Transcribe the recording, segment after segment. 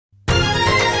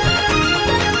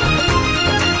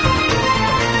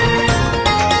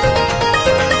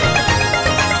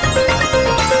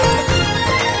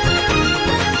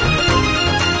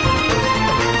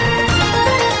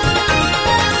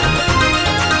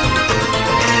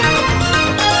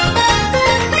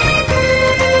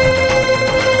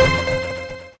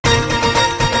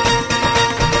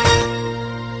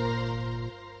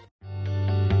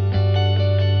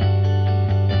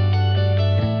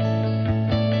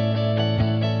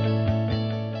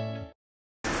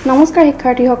নমস্কাৰ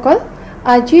শিক্ষাৰ্থীসকল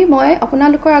আজি মই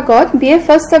আপোনালোকৰ আগত বিএ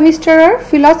ফাৰ্ষ্ট সেমিষ্টাৰৰ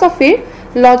ফিলসফিৰ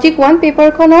লজিক 1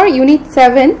 পেপাৰখনৰ ইউনিট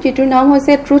 7 যেটোৰ নাম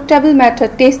হৈছে truth table method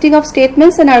testing of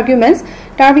statements and আৰ্গুমেন্টস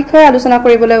তাৰ বিষয়ে আলোচনা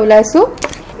কৰিবলৈ ওলাইছো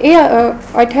এই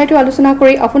অধ্যায়টো আলোচনা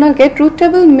কৰি আপোনালোকে ট্ৰুথ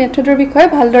টেবল মেথডৰ বিষয়ে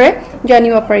ভালদৰে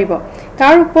জানিব পাৰিব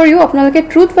তাৰ উপৰিও আপোনালোকে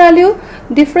ট্ৰুথ ভ্যালু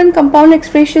ডিফাৰেন্ট কম্পাউন্ড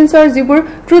এক্সপ্ৰেছনছৰ যিবোৰ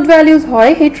ট্ৰুথ ভ্যালুজ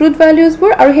হয় সেই ট্ৰুথ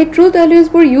ভ্যালুজবোৰ আৰু সেই ট্ৰুথ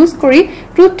ভ্যালুজবোৰ ইউজ কৰি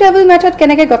ট্ৰুথ টেবল মেথড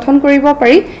কেনেকৈ গঠন কৰিব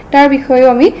পাৰি তাৰ বিষয়ে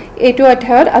আমি এইটো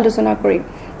অধ্যায়ত আলোচনা কৰিম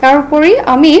তাৰ উপৰি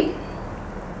আমি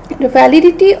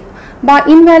validity বা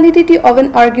invalidity of an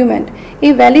argument a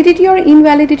validity or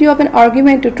invalidity of an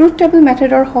argument to truth table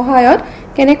method or সহায়ত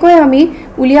কেনেকৈ আমি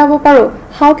উলিয়াব পাৰো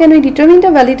how can we determine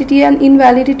the validity and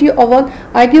invalidity of an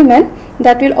argument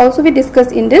that will also be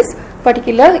discussed in this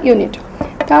particular unit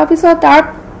তাৰ পিছত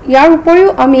ইয়াৰ উপৰিও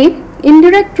আমি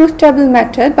indirect truth table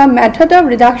method বা method of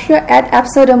reduction ad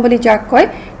absurdum বুলি যাক কয়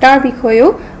তাৰ বিষয়েও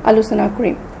আলোচনা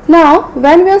কৰিম now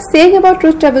when we are saying about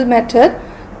truth table method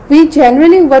we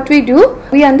generally what we do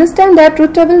we understand that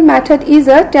truth table method is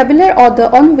a tabular order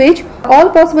on which all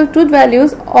possible truth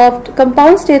values of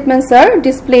compound statements are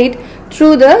displayed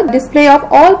through the display of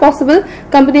all possible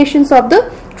combinations of the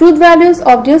truth values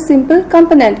of their simple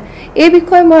component এই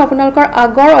বিষয় মই আপোনালোকৰ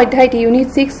আগৰ অধ্যায়টি unit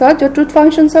 6 ত truth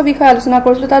ফাংশনছৰ বিষয়ে আলোচনা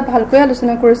কৰিছিলো তাত ভালকৈ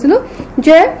আলোচনা কৰিছিলো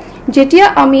যে যেতিয়া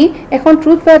আমি এখন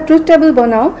ট্ৰুথ টেবল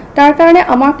বনাও তাৰ কাৰণে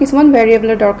আমাৰ কিছুমান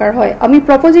ভেৰিয়েবলৰ দৰকাৰ হয় আমি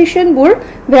প্ৰপজিশনবোৰ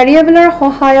ভেৰিয়েবলৰ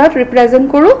সহায়ত ৰিপ্ৰেজেন্ট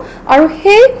কৰো আৰু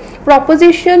সেই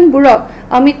প্ৰপজিশনবোৰক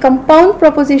আমি কম্পাউন্ড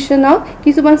প্ৰপজিশনক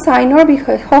কিছুমান সাইনৰ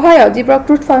বিষয় সহায়ত যিবোৰ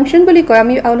ট্ৰুথ ফাংশন বুলি কয়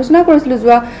আমি আলোচনা কৰিছিলো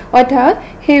যোৱা অধ্যায়ত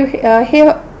সেই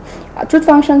ট্ৰুথ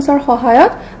ফাংশনছৰ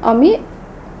সহায়ত আমি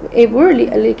এইবোৰ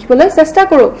লিখিবলৈ চেষ্টা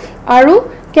কৰো আৰু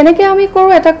কেনেকৈ আমি কৰো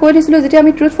এটা কৈ দিছিলো যেতিয়া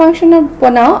আমি ট্ৰুথ ফাংশন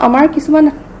বনাও আমাৰ কিছুমান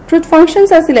truth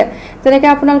functions asile jeneke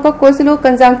apnalok koisilu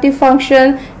conjunctive function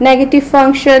negative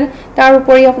function tar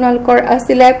upori apnalokor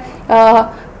asile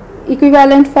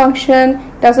equivalent function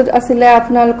tasot asile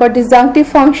apnalokor disjunctive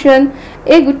function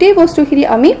ei gutei bostu khiri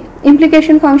ami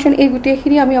implication function ei gutei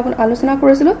khiri ami alochona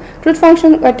korisilu truth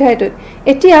function adhyaytut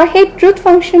etia hey truth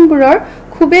function buror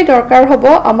খুবে দৰকাৰ হ'ব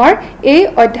আমাৰ এই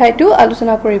অধ্যায়টো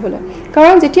আলোচনা কৰিবলৈ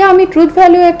কাৰণ যেতিয়া আমি ট্ৰুথ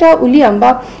ভ্যালু এটা উলিয়াম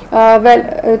বা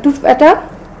ট্ৰুথ এটা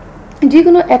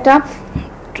যিকোনো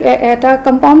এটা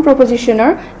কম্পাউন্ড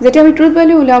প্ৰপজিশনৰ যেতিয়া আমি ট্ৰুথ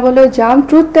ভ্যালু উলিয়াবলৈ যাম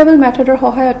ট্ৰুথ টেবল মেথডৰ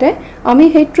সহায়তে আমি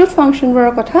সেই ট্ৰুথ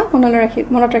ফাংশনবোৰৰ কথা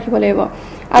মনত ৰাখিব লাগিব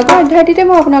আগৰ অধ্যায়টিতে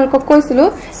মই আপোনালোকক কৈছিলো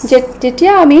যে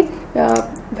যেতিয়া আমি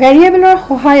ভেৰিয়েবলৰ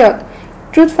সহায়ত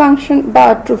truth function বা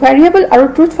variable আৰু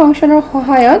truth functionৰ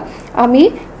সহায়ত আমি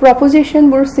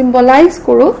propositionবোৰ symbolize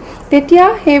কৰো তেতিয়া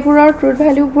হেবোৰৰ truth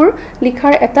valueবোৰ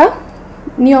লিখাৰ এটা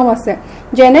নিয়ম আছে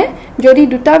যেনে যদি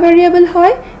দুটা ভেৰিয়েবল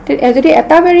হয় যদি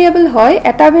এটা ভেৰিয়েবল হয়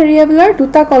এটা ভেৰিয়েবলৰ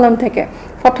দুটা কলম থাকে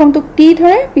প্ৰথমটো t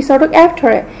ধৰে পিছৰটো f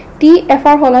ধৰে t f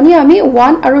ৰ হলনি আমি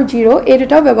 1 আৰু 0 এই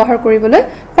দুটা ব্যৱহাৰ কৰিবলৈ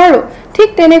পাৰো ঠিক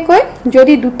তেনেকৈ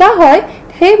যদি দুটা হয়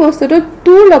সেই বস্তুটো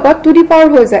 2 লগত টু দি পাৱাৰ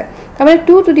হৈ যায় তাহলে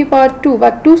 2 to the power 2 বা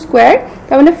 2 square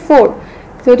তাহলে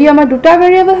 4 যদি আমাৰ দুটা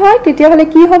ভেৰিয়েবল হয় তেতিয়া হলে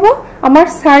কি হ'ব আমাৰ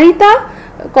চাৰিটা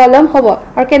কলম হ'ব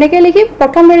আৰু কেনেকৈ লিখিম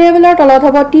প্ৰথম ভেৰিয়েবলৰ তলত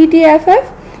হ'ব t t f f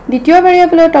দ্বিতীয়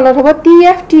ভেৰিয়েবলৰ তলত হ'ব t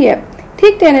f t f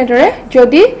ঠিক তেনেদৰে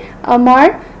যদি আমাৰ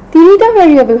তিনিটা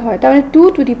ভেৰিয়েবল হয় তাহলে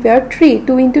 2 to the power 3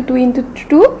 2 into 2 into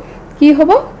 2 কি হ'ব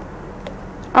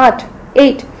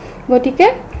 8 গতিকে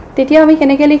তেতিয়া আমি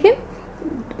কেনেকৈ লিখিম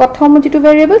প্ৰথম যেটো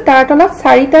ভেৰিয়েবল তাৰ তলত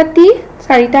চাৰিটা t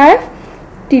চাৰিটা f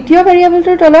দ্বিতীয়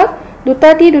ভেৰিয়েবলটোৰ তলত দুটা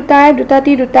t দুটা f দুটা t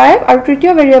দুটা f আৰু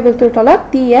তৃতীয় ভেৰিয়েবলটোৰ তলত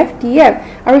t f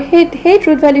আৰু সেই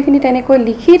ট্ৰুথ ভ্যালুখিনি তেনেকৈ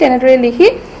লিখি তেনেদৰে লিখি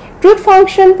ট্ৰুথ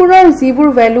ফাংশন পুৰৰ যিবোৰ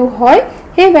ভ্যালু হয়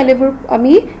সেই ভ্যালুবোৰ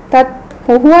আমি তাত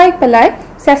বহুৱাই পেলাই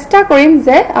চেষ্টা কৰিম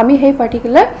যে আমি সেই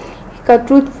পাৰ্টিকুলাৰ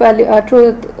ট্ৰুথ ভ্যালু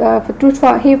ট্ৰুথ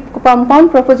সেই কম্পাউন্ড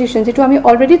প্ৰপজিশন যেটো আমি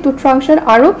অলৰেডি ট্ৰুথ ফাংশন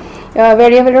আৰু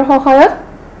ভেৰিয়েবলৰ সহায়ত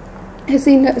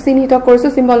চিহ্নিত কৰিছো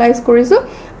symbolize কৰিছো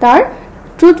তাৰ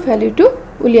truth value to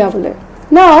uliabole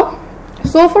now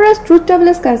so far as truth table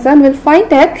is concerned we'll find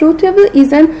that truth table is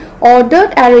an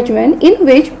ordered arrangement in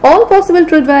which all possible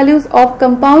truth values of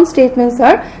compound statements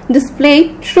are displayed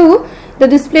through the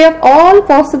display of all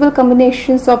possible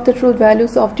combinations of the truth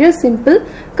values of their simple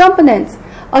components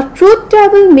a truth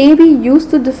table may be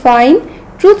used to define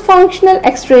truth functional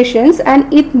expressions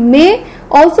and it may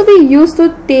also be used to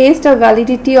test the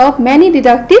validity of many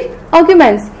deductive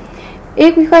arguments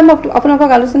एक বিষয় মই আপোনাক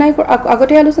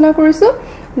আগতে আলোচনা কৰিছো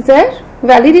যে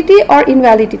validity অৰ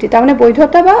ইনভ্যালিডিটি তাৰমানে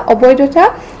বৈধতা বা অবৈধতা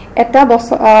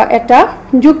এটা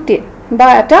যুক্তি বা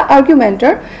এটা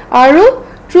আৰ্গুমেন্টৰ আৰু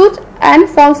ট্ৰুথ এন্ড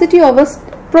ফলসিটি অফ আ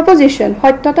প্ৰপজিশন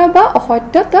সত্যতা বা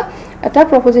অসত্যতা এটা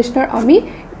প্ৰপজিশনৰ আমি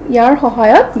ইয়াৰ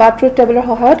সহায়ত বা ট্ৰুথ টেবলৰ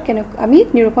সহায়ত আমি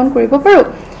নিৰূপণ কৰিব পাৰো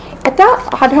এটা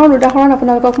সাধাৰণ উদাহৰণ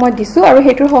আপোনালোকক মই দিছো আৰু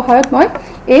হেতুৰ সহায়ত মই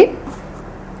এই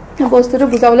বস্তুটো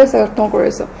বুজাবলৈ চেষ্টা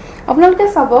কৰিছো আপোনালোকে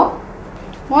চাব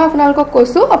মই আপোনালোকক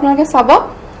কৈছো আপোনালোকে চাব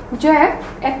যে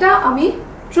এটা আমি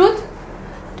ট্ৰুথ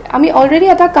আমি অলৰেডি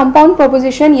এটা কম্পাউণ্ড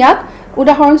প্ৰপজিশন ইয়াত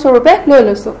উদাহৰণ স্বৰূপে লৈ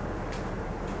লৈছো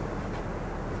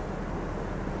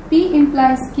P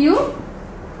implies Q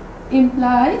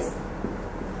implies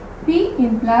P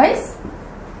implies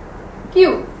Q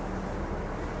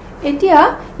এতিয়া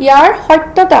ইয়াৰ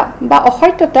সত্যতা বা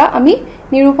অসত্যতা আমি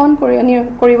নিৰূপণ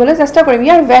কৰিবলৈ চেষ্টা কৰিম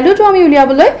ইয়াৰ ভ্যালুটো আমি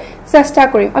উলিয়াবলৈ চেষ্টা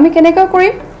কৰিম আমি কেনেকৈ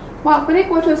কৰিম মই আপোনাক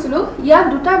কৈ থৈছিলো ইয়াত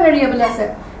দুটা ভেৰিয়েবল আছে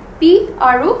P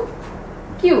আৰু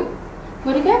Q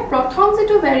গতিকে প্ৰথম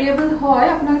যেটো ভেৰিয়েবল হয়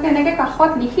আপোনালোকে এনেকৈ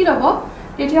কাখত লিখি লব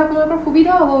তেতিয়া আপোনালোকৰ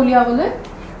সুবিধা হ'ব উলিয়াবলৈ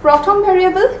প্ৰথম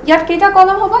ভেৰিয়েবল ইয়াত কেইটা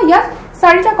কলম হ'ব ইয়াত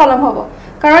চাৰিটা কলম হ'ব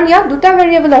কাৰণ ইয়াত দুটা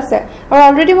ভেৰিয়েবল আছে আৰু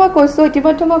অলৰেডি মই কৈছো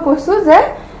ইতিমধ্যে মই কৈছো যে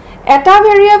এটা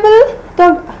ভেৰিয়েবল তো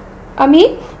আমি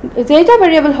যেটা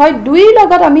ভেৰিয়েবল হয় দুই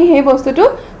লগত আমি সেই বস্তুটো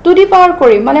টু দি পাৱাৰ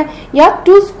কৰিম মানে ইয়াত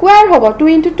 2 স্কয়াৰ হ'ব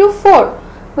 2 * 2 4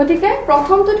 গতিকে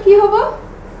প্ৰথমটোত কি হ'ব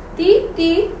t t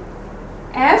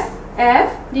f f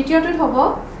দ্বিতীয়টোত হ'ব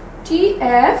t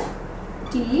f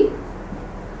t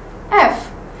f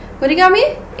গতিকে আমি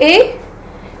এই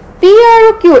p আৰু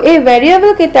q এই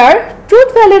ভেৰিয়েবল কেটাৰ ট্ৰুথ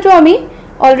ভ্যালুটো আমি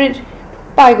অলৰেডি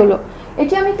পাই গলো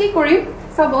এতিয়া আমি কি কৰিম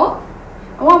চাব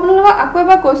মই আপোনালোকক আকৌ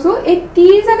এবাৰ কৈছো এই t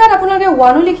জায়গাত আপোনালোকে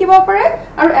 1 লিখিব পাৰে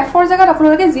আৰু f ৰ জায়গাত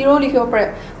আপোনালোকে 0 লিখিব পাৰে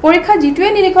পৰীক্ষা জিটোৱে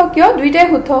নিলিখক কিয় দুইটাই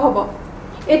শুদ্ধ হ'ব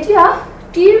এতিয়া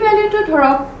t ৰ ভ্যালুটো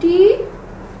ধৰক t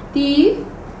t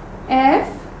f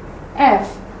f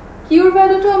q ৰ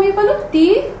ভ্যালুটো আমি পালো t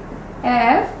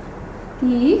f t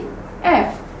f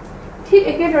ঠিক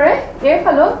একেদৰে এই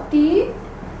ফালো t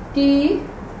t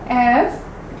f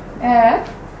f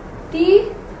t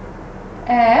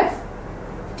f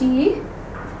t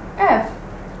f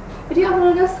এতিয়া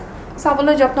আপোনালোকে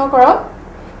চাবলৈ যত্ন কৰক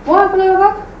মই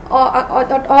আপোনালোকক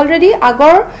অলৰেডি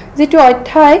আগৰ যেটো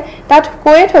অধ্যায় তাত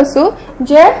কৈ থৈছো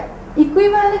যে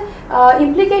ইকুইভ্যালেন্ট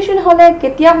ইমপ্লিকেশন হলে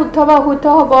কেতিয়া শুদ্ধ বা অশুদ্ধ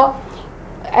হ'ব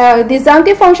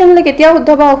ডিসজাংটিভ ফাংশন হলে কেতিয়া শুদ্ধ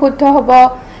বা অশুদ্ধ হ'ব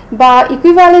বা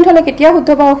ইকুইভ্যালেন্ট হলে কেতিয়া শুদ্ধ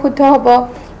বা অশুদ্ধ হ'ব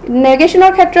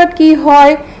নেগেশনৰ ক্ষেত্ৰত কি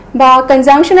হয় বা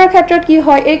কনজাংশনৰ ক্ষেত্ৰত কি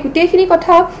হয় এই গুটেইখিনি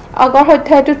কথা আগৰ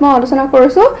অধ্যায়টোত মই আলোচনা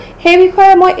কৰিছো সেই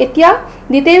বিষয়ে মই এতিয়া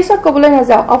ডিটেইলছত ক'বলৈ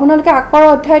নাযাওঁ আপোনালোকে আগৰ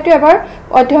অধ্যায়টো এবাৰ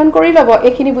অধ্যয়ন কৰি ল'ব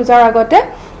এইখিনি বুজাৰ আগতে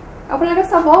আপোনালোকে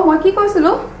চাব মই কি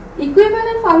কৈছিলো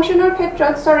ইকুইভ্যালেন্ট ফাংশনৰ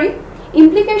ক্ষেত্ৰত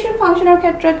ইমপ্লিকেশন ফাংশনৰ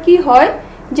ক্ষেত্ৰত কি হয়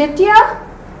যেতিয়া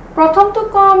প্ৰথমটো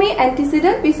কমি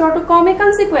এন্টিসিডেন্ট পিছৰটো কমি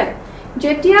কনসিকুয়েন্ট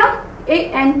যেতিয়া এই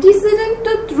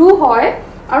এন্টিসিডেন্টটো ট্ৰু হয়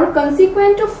আৰু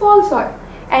কনসিকুয়েন্টটো ফলস হয়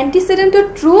এন্টিসিডেন্টটো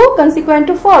ট্ৰু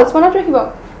কনসিকুয়েন্টটো ফলস মনত ৰাখিব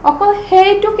অকল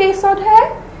হেইটো কেছত হে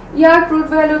ইয়াৰ ট্ৰুথ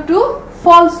ভ্যালুটো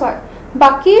ফলস হয়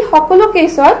বাকি সকলো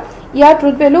কেছত ইয়াৰ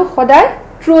ট্ৰুথ ভ্যালু সদায়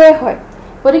ট্ৰুৱে হয়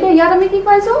গতিকে ইয়াত আমি কি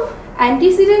পাইছো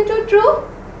এন্টিসিডেন্টটো ট্ৰু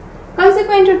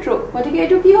কনসিকুয়েন্টটো ট্ৰু গতিকে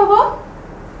এটো কি হ'ব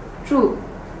ট্ৰু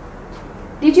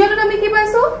দ্বিতীয়টো আমি কি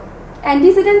পাইছো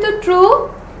এন্টিসিডেন্টটো ট্ৰু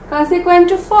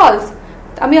কনসিকুয়েন্টটো ফলস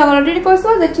আমি অলৰেডি কৈছো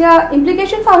যেতিয়া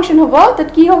ইমপ্লিকেশন ফাংশন হ'ব তাত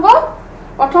কি হ'ব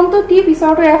প্ৰথমটো t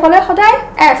পিছৰটো f হলে সদায়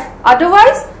f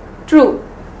আদাৰৱাইজ ট্ৰু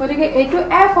গতিকে এইটো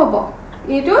f হ'ব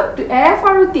এইটো f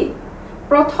আৰু t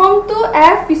প্ৰথমটো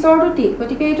f পিছৰটো t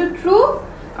গতিকে এইটো ট্ৰু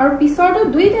আৰু পিছৰটো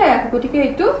দুইটা f গতিকে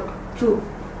এইটো ট্ৰু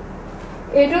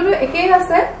এইটোটো একেই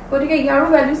আছে গতিকে ইয়াৰো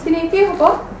ভ্যালুছখিনি একেই হ'ব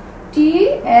t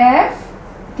f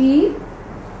t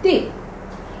t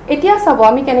এতিয়া চাব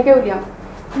আমি কেনেকৈ উলিয়াম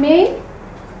মেইন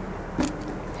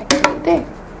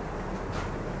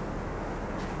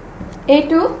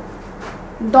এইটো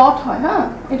ডট হয় হা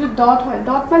এইটো ডট হয়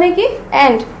ডট মানে কি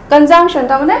এন্ড কনজাংশন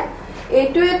তা মানে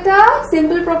এইটো এটা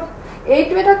সিম্পল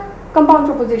এইটো এটা কম্পাউন্ড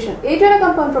প্ৰপজিশন এইটো এটা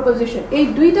কম্পাউন্ড প্ৰপজিশন এই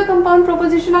দুইটা কম্পাউন্ড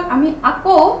প্ৰপজিশনক আমি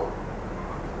আকৌ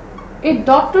এই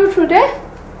ডটৰ থ্ৰুতে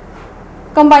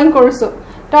কম্বাইন কৰিছো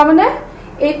তা মানে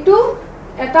এইটো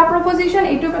এটা প্ৰপজিশন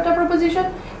এইটো এটা প্ৰপজিশন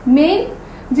মেইন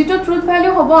যেটো ট্ৰুথ ভ্যালু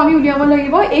হ'ব আমি উলিয়াব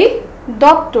লাগিব এই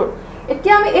ডটৰ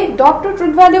এতিয়া আমি এই ডটৰ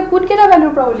ট্ৰুথ ভ্যালু কোন কেটা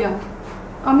ভ্যালুৰ পৰা উলিয়াম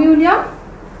আমি উলিয়াম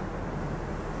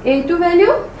এইটো ভ্যালু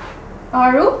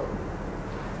আৰু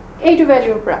এইটো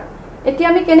ভ্যালুৰ পৰা এতিয়া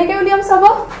আমি কেনেকৈ উলিয়াম চাব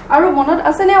আৰু মনত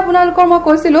আছে নে আপোনালোকৰ মই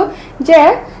কৈছিলো যে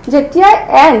যেতিয়া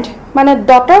এন্ড মানে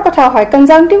ডটৰ কথা হয়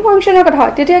কনজাংটিভ ফাংশনৰ কথা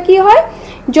হয় তেতিয়া কি হয়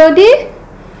যদি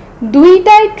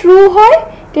দুইটাই ট্ৰু হয়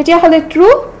তেতিয়া হলে ট্ৰু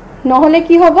নহলে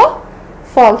কি হ'ব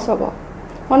ফলস হ'ব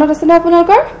মনত আছে নে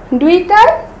আপোনালোকৰ দুইটাই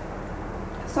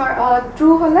ট্ৰু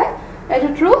হলে এটো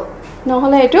ট্ৰু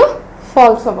নহলে এটো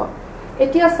ফলস হ'ব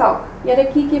এতিয়া চাওক ইয়াতে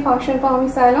কি কি ফাংশন পাও আমি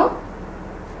চাই লও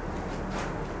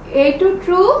এইটো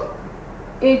ট্ৰু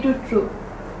এইটো ট্ৰু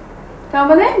তাৰ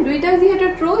মানে দুইটা যেহেতু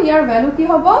ট্ৰু ইয়াৰ ভ্যালু কি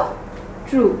হ'ব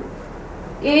ট্ৰু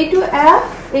a to f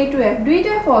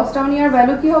দুইটা ফলস তাৰ মানে ইয়াৰ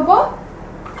ভ্যালু কি হ'ব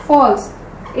false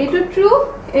এইটো ট্ৰু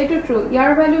ইয়াৰ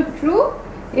ভ্যালু ট্ৰু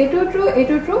এইটো ট্ৰু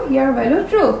ইয়াৰ ভ্যালু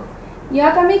ট্ৰু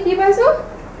ইয়াত আমি কি পাইছো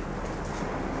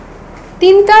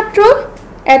তিনটা ট্ৰু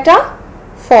এটা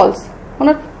ফলস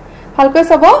মানে ভালকৈ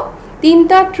চাব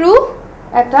তিনটা ট্ৰু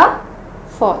এটা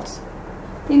ফলস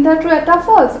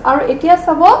আৰু এতিয়া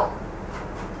চাব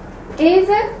এই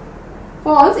যে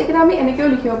ফলস এখানে আমি এনেকেও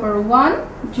লিখিব পাৰো 1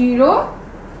 0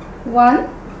 1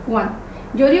 1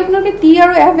 যদি আপোনালোকে t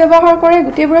আৰু f ব্যৱহাৰ কৰে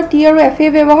গুটেইবোৰ t আৰু f এ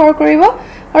ব্যৱহাৰ কৰিব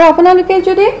আৰু আপোনালোকে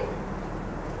যদি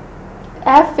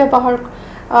f ব্যৱহাৰ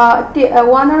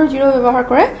 1 আৰু 0 ব্যৱহাৰ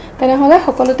কৰে তেনেহলে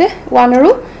সকলোতে 1 আৰু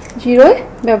 0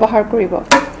 ব্যৱহাৰ কৰিব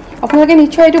আপোনালোকে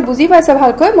নিশ্চয় এটো বুজি পাইছে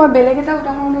ভালকৈ মই বেলেগ এটা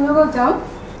উদাহৰণৰ লগত যাও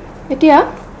এতিয়া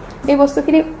এই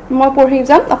বস্তুখিনি মই পঢ়ি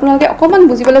যাম আপোনালোকে অকমান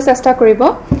বুজিবলৈ চেষ্টা কৰিব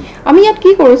আমি ইয়াত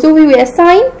কি কৰিছো we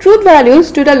assign truth values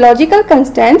to the logical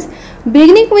constants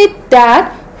beginning with that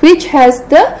which has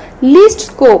the least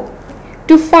scope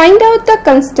to find out the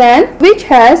constant which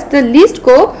has the least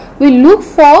scope we look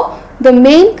for the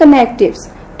main connectives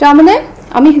তাৰমানে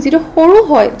আমি যেটো সৰু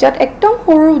হয় যাত একদম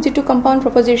সৰু যেটো compound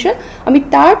প্ৰপজিশন আমি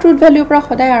তাৰ ট্ৰুথ ভ্যালুৰ পৰা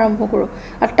সদায় আৰম্ভ কৰো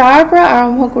আৰু তাৰ পৰা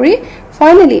আৰম্ভ কৰি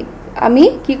ফাইনালি আমি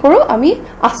কি কৰো আমি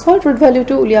আসল ট্ৰুথ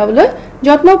ভ্যালুটো উলিয়াবলৈ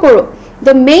যত্ন কৰো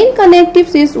the main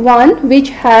connectives is one which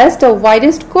has the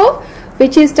widest scope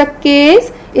which is the case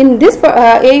in this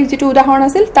এই যেটো উদাহৰণ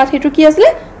আছিল তাত হেতু কি আছিল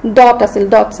ডট আছিল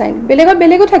ডট সাইন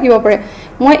বেলেগো থাকিব পাৰে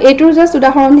মই এটোৰ জাস্ট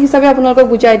উদাহৰণ হিচাপে আপোনালোকক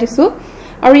বুজাই দিছো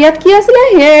আৰু ইয়াত কি আছিল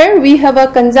here we have a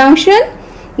conjunction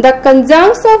the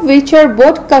conjuncts of which are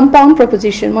both compound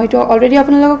proposition মই তো অলৰেডি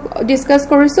আপোনালোকক ডিসকাস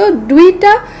কৰিছো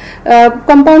দুইটা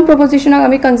compound proposition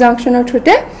আমি conjunctionৰ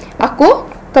থ্ৰুতে আকৌ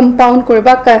compound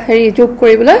কৰিবা হেৰি যোগ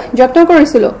কৰিবলৈ যত্ন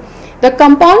কৰিছিলো the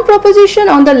compound proposition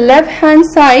on the left hand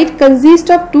side consists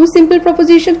of two simple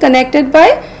propositions connected by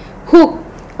hook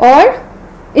or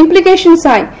implication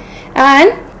sign and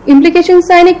implication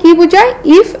sign e ki bujay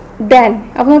if then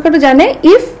আপোনালোকে তো জানে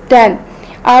if then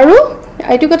আৰু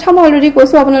এইটো কথা মই অলৰেডি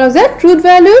কৈছো আপোনালোকক যে truth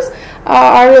values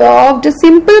are of the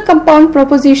simple compound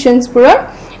propositions পুৰা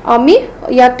আমি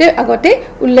ইয়াতে আগতে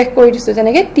উল্লেখ কৰি দিছো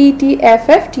যেনেকে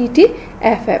TTFF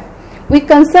TTFF we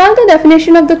consult the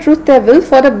definition of the truth table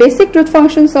for the basic truth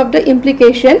functions of the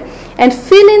implication and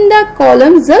fill in the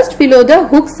column just below the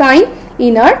hook sign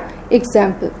in our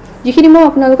example যিখিনি মই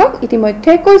আপোনালোকক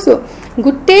ইতিমধ্যে কৈছো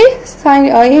গুটে sign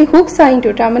এই hook সাইনটো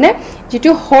তাৰ মানে যেটো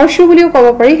হৰ্ষু বুলিও ক'ব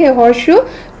পাৰি সেই হৰ্ষু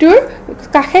টুৰ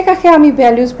কাখে আমি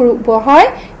ভ্যালুজ বহাই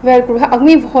ভ্যালু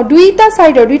আমি দুইটা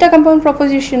সাইডৰ দুইটা কম্পাউন্ড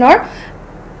প্ৰপজিশনৰ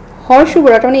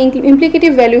হৰ্ষুবোৰ তাৰমানে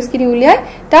ইমপ্লিকেটিভ ভ্যালুজ কিনি উলিয়াই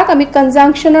তাক আমি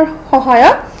কনজাংশনৰ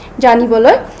সহায়ত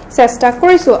জানিবলৈ চেষ্টা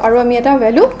কৰিছো আৰু আমি এটা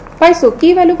ভ্যালু পাইছো কি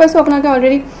ভ্যালু পাইছো আপোনালোকে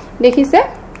অলৰেডি দেখিছে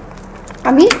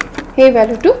আমি সেই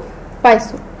ভ্যালুটো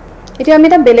পাইছো এতিয়া আমি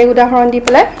এটা বেলেগ উদাহৰণ দি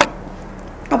পেলাই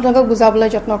আপোনালোকক বুজাবলৈ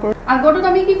যত্ন কৰো আগৰটো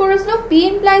আমি কি কৰিছিলো p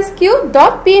implies q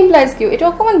dot p implies q এটা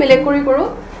অকমান বেলেগ কৰি কৰো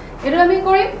এটা আমি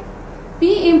কৰিম p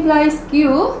implies q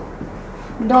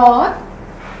dot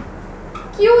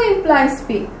q implies p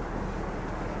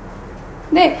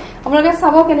নে আপোনালোকে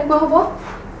চাব কেনেকৈ হ'ব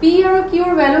p আৰু q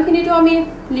ৰ ভ্যালু খিনিটো আমি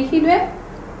লিখিলে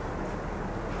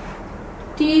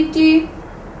t t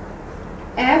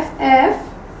f f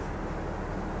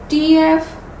t f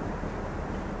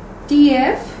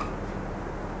TF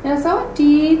yes so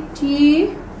T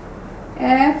T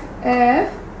F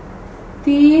F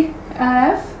T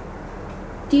F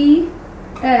T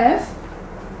F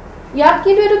ইয়াত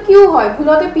কিন্তু এটো কিউ হয়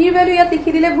ভুলতে p ৰ ভ্যালু ইয়াত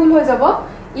লিখি দিলে ভুল হৈ যাব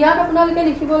ইয়াত আপোনালোকে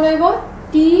লিখিব লাগিব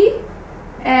T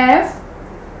F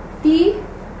T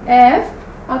F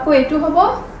আকৌ এটো হ'ব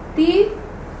T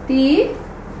T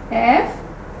F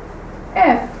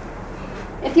F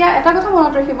এতিয়া এটা কথা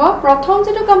মনত ৰাখিব প্ৰথম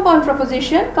যেটো কম্পাউন্ড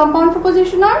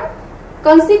প্ৰপজিশনৰ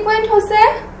কনসিকুয়েন্ট হৈছে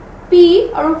p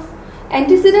আৰু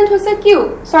এন্টিসিডেন্ট হৈছে q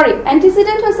সৰি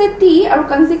এন্টিসিডেন্ট হৈছে t আৰু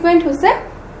কনসিকুয়েন্ট হৈছে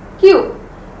q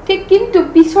ঠিক কিন্তু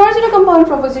পিছৰ যেটো কম্পাউন্ড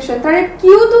প্ৰপজিশন তাৰে q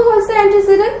টো হৈছে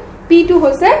এন্টিসিডেন্ট p টো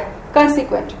হৈছে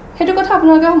কনসিকুয়েন্ট হেতু কথা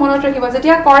আপোনালোকে মনত ৰাখিব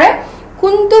যেতিয়া কৰে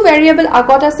কোনটো ভেৰিয়েবল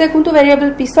আগত আছে কোনটো ভেৰিয়েবল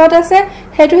পিছত আছে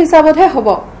হেতু হিচাপতহে হ'ব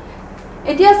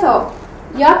এতিয়া চাও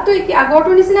ইয়াতো কি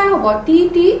আগৰটো নিচিনা হ'ব t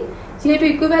t যেহেতু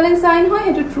ইকুইভ্যালেন্ট সাইন হয়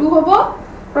হেতু ট্ৰু হ'ব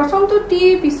প্ৰথমটো t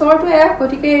পিছৰটো f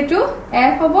গতিকে এটো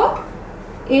f হ'ব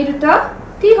এই দুটা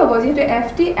t হ'ব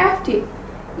যেহেতু ft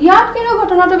ইয়াত কেনো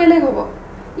ঘটনাটো বেলেগ হ'ব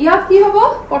ইয়াত কি হ'ব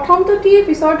প্ৰথমটো t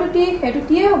পিছৰটো t হেতু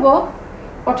t হ'ব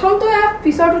প্ৰথমটো f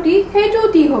পিছৰটো t হেতু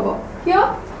t হ'ব কিয়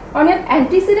অনে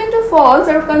এন্টিসিডেন্ট টু ফলস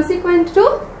আৰু কনসিকুয়েন্ট টু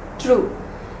ট্ৰু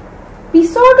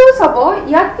পিছৰটো চাব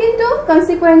ইয়াত কিন্তু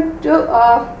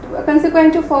consequent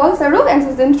to false আৰু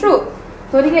antecedent true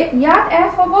গতিকে ইয়াত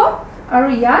f হ'ব আৰু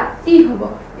ইয়াত t হ'ব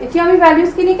এতিয়া আমি ভ্যালুজ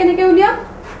কিনি কেনেকৈ উলিয়াম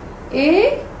এই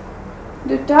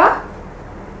দুটা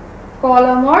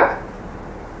কলমৰ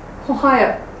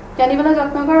সহায়ত জানিবলৈ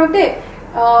যত্ন কৰক দে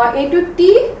এইটো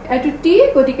t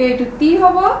গতিকে এইটো t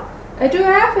হ'ব এইটো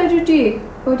f এইটো t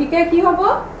গতিকে কি হ'ব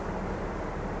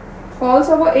false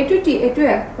হ'ব এইটো t এইটো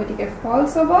f গতিকে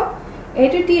false হ'ব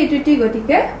এইটো t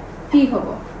গতিকে t হ'ব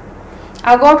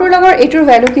আগৰটোৰ লগৰ এইটোৰ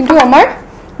ভ্যালু কিন্তু আমাৰ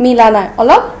মিলা নাই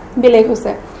অলপ বেলেগ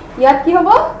হৈছে ইয়াত কি হ'ব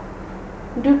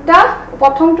দুটা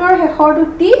প্ৰথমটোৰ শেষৰটো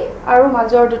t আৰু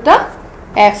মাজৰ দুটা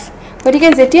f গতিকে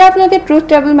যেতিয়া আপোনালোকে ট্ৰুথ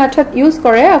টেবল মেথড ইউজ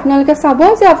কৰে আপোনালোকে চাব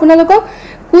যে আপোনালোকক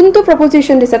কোনটো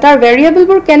প্ৰপজিশন দিছে তাৰ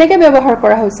ভেৰিয়েবলবোৰ কেনেকৈ ব্যৱহাৰ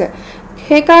কৰা হৈছে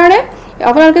সেই কাৰণে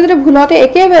আপোনালোকে যদি ভুলতে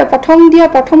একে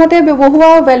প্ৰথমতে ব্যৱহোৱা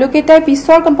ভ্যালু কেইটাই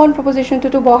পিছৰ কম্পাউণ্ড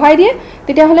প্ৰপজিশনটো বহাই দিয়ে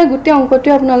তেতিয়া হলে গোটেই অংকটো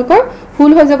আপোনালোকৰ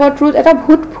ভুল হৈ যাব ট্ৰুথ এটা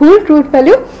ভুল ট্ৰুথ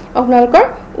ভ্যালু আপোনালোকৰ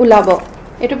ওলাব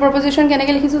এটো প্ৰপজিশন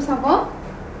কেনেকৈ লিখিছো চাব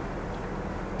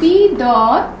p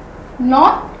dot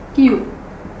not q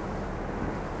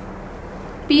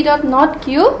p dot not q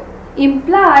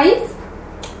implies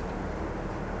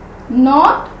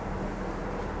not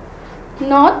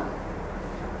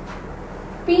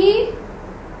p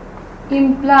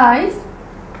implies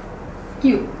q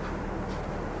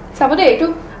সাবদে এটো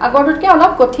আগৰটোতকে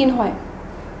অলপ কঠিন হয়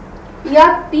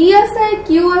ইয়াত p আছে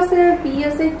q আছে p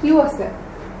আছে q আছে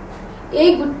এই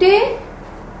গুটে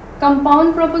কম্পাউণ্ড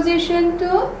প্ৰপজিশন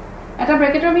টু এটা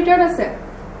ব্ৰেকেটৰ ভিতৰত আছে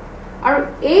আৰু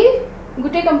এই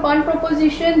গুটে কম্পাউণ্ড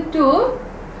প্ৰপজিশন টু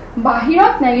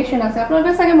বাহিৰত নেগেশন আছে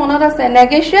আপোনালোকৰ সাগে মনত আছে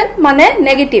নেগেশন মানে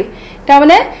নেগেটিভ তাৰ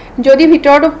মানে যদি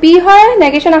ভিতৰটো p হয়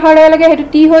নেগেশন আহাৰ লগে হেতু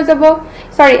t হৈ যাব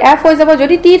সৰি f হৈ যাব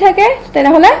যদি t থাকে তেনে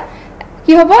হলে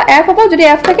কি হ'ব f হ'ব যদি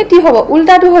f থাকে t হ'ব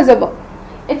উল্টাটো হৈ যাব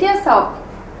এতিয়া চাওক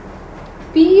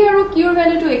p আৰু q ৰ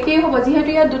ভ্যালুটো একেই হ'ব যেহেতু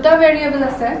ইয়াত দুটা ভেৰিয়েবল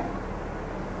আছে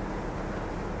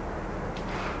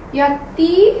ইয়াত t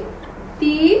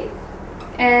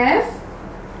f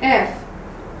f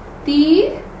t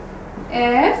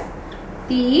f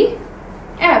t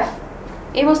f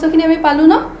এই বস্তুখিনি আমি পালো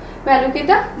ন ভ্যালু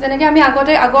কেটা যেনেকৈ আমি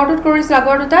আগৰটোত কৰিছিল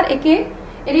আগৰ দুটাত একে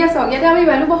এৰিয়া চাওক ইয়াতে আমি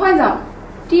ভ্যালু বহাই যাম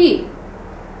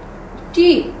t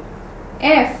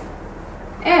f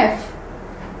f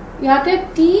ইয়াতে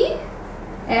t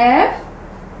f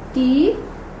t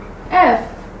f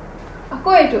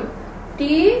আকৌ এইটো t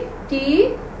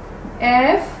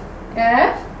f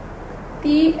f t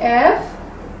f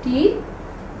t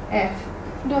f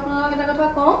কিন্তু আপোনালোকক এটা কথা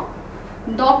কওঁ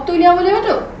ডটটো উলিয়াবলৈ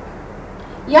হয়তো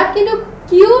ইয়াত কিন্তু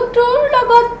q টোৰ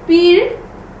লগত p ৰ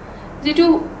যেটো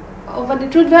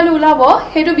ট্ৰুথ ভ্যালু ওলাব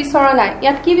হেতু বিচৰা নাই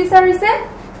ইয়াত কি বিচাৰিছে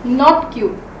not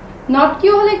q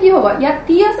হলে কি হ'ব ইয়াত t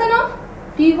আছে ন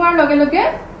t হোৱাৰ লগে লগে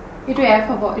এটো f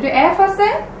হ'ব এটো f আছে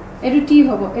এটো t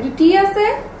হ'ব এটো t আছে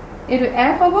এটো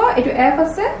f হ'ব এটো f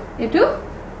আছে এটো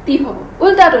t হ'ব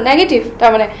উল্টাটো নেগেটিভ তাৰ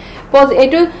মানে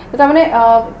এটো তাৰ মানে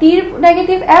t ৰ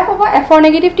নেগেটিভ f হ'ব f ৰ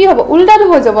নেগেটিভ t হ'ব উল্টাটো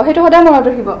হৈ যাব হেতু সদায় মনত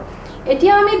ৰাখিব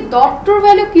এতিয়া আমি ডটৰ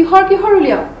ভ্যালু কিহৰ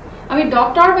উলিয়াম আমি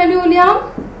ডটৰ ভ্যালু উলিয়াম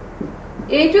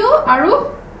এইটো আৰু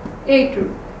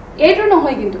এইটো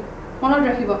নহয় কিন্তু মনত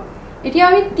ৰাখিব এতিয়া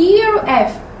আমি t আৰু f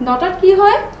ডটত কি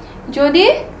হয় যদি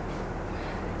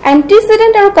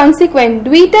antecedent আৰু consequent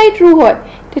দুইটাই true হয়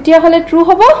তেতিয়া হলে true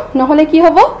হ'ব নহলে কি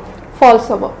হ'ব false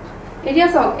হ'ব এতিয়া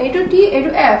চাওক এইটো t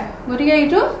এইটো f গতিকে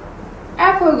এইটো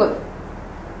f হৈ গল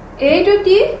এইটো t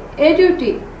এইটো t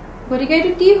গতিকে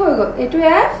এইটো t হৈ গল এইটো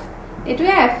f এইটো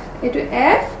f এইটো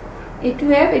f এইটো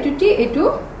f এইটো t এইটো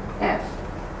f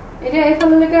এতিয়া এই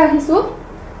ফললৈকে আহিছো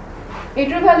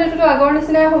এইটোৰ ভ্যালুটো আগৰ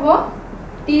নিচিনাই হ'ব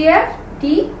tf t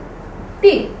t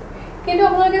কিন্তু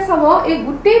আপোনালোকে চাব এই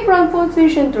গুটেই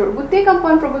প্ৰপজিশনটোৰ গুটেই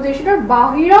কম্পাউণ্ড প্ৰপজিশনৰ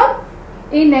বাহিৰত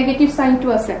এই নেগেটিভ সাইনটো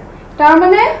আছে তাৰ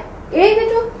মানে এই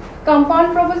যেটো কম্পাউণ্ড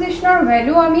প্ৰপজিশনৰ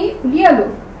ভ্যালু আমি উলিয়ালো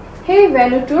সেই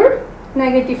ভ্যালুটোৰ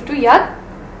নেগেটিভটো ইয়াত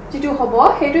যেটো হ'ব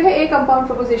হেতুহে এই কম্পাউণ্ড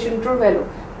প্ৰপজিশনটোৰ ভ্যালু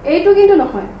এইটো কিন্তু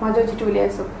নহয় মাজত যেটো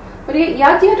উলিয়াইছো গতিকে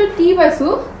ইয়াত যেহেতু t পাইছো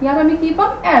ইয়াত আমি কি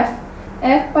পাম f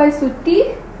পাইছো t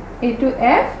এইটো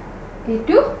f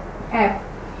এইটো f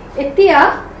এতিয়া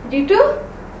যেটো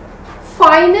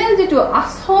ফাইনাল যেটো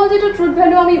আসল যেটো ট্ৰুথ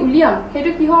ভ্যালু আমি উলিয়াম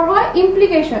হেতু কিহৰ হয়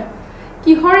ইমপ্লিকেশন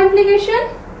কিহৰ ইমপ্লিকেশন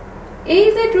এই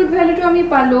যে ট্ৰুথ ভ্যালুটো আমি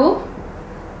পালো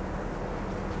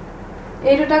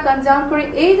এই দুটা কনজাম্প কৰি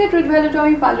এই যে ট্ৰুথ ভ্যালুটো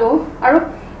আমি পালো আৰু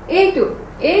এইটো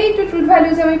ট্ৰুথ ভ্যালু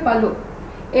যে আমি পালো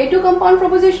এইটো কম্পাউণ্ড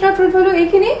প্ৰপজিশনৰ ট্ৰুথ ভ্যালু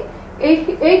এইখিনি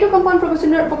এইটো কম্পাউণ্ড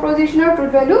প্ৰপজিশনৰ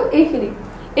ট্ৰুথ ভ্যালু এইখিনি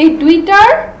এই দুইটাৰ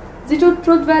যেটো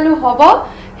ট্ৰুথ ভ্যালু হ'ব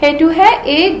হেতুহে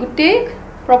এই গুটেই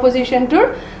প্ৰপজিশনটোৰ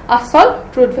আসল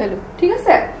ট্ৰুথ ভ্যালু ঠিক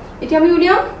আছে এতিয়া আমি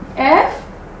উলিয়াম f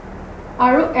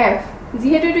আৰু f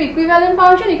যেহেতু এটো ইকুইভ্যালেন্ট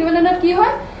ফাংশন ইকুইভ্যালেন্টত কি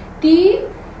হয় t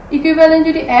ইকুইভ্যালেন্ট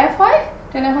যদি f হয়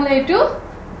তেনে হলে এটো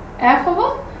f হ'ব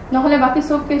নহলে বাকি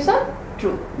সব কেছত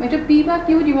ট্ৰু এটো p বা q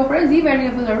দিব পাৰে যি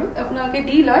ভেৰিয়েবল আৰু আপোনালোকে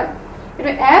d লয়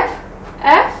এটো f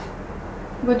f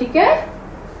গটিকে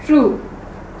ট্ৰু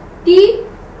t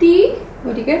t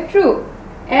গটিকে true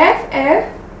f f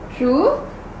true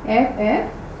f f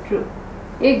true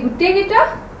এই গুটে গিটা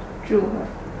ট্ৰু হয়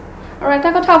আৰু এটা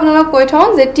কথা আপোনালোক কৈ থওঁ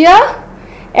যেতিয়া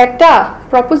এটা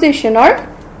প্ৰপজিশনৰ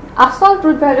আসল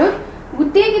ট্ৰুথ ভ্যালু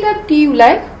গুটে গিটা t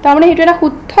উলাই তাৰ মানে হেতু এটা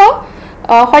শুদ্ধ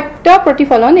সত্য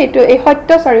প্ৰতিফলন এটো এই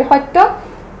সত্য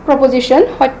প্ৰপজিশন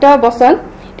সত্য বচন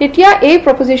তেতিয়া এই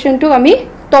প্ৰপজিশনটো আমি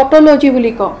টটলজি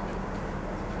বুলি কওঁ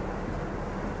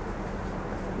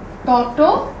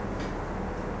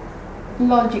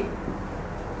টটলজি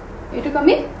এটো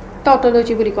আমি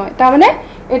টটলজি বুলি কওঁ তাৰ মানে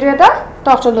এটো এটা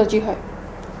টটলজি হয়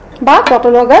বা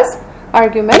টটলগাস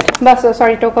আৰ্গুমেন্ট বা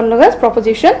সৰি টটলগাস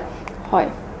প্ৰপোজিশন হয়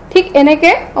ঠিক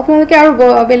এনেকে আপোনালোকে আৰু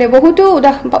বেলে বহুতো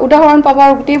উদাহৰণ পাবা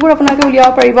আৰু গুটেইবোৰ আপোনালোকে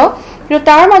উলিয়াব পাৰিব কিন্তু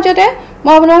তাৰ মাজতে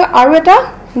মই আপোনালোক আৰু এটা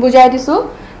বুজাই দিছো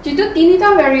যেটো তিনিটা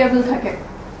ভেৰিয়েবল থাকে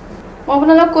মই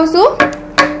আপোনালোক কৈছো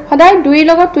সদায় 2 ৰ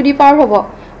লগত টু দি পাৱাৰ হ'ব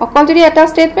অকল যদি এটা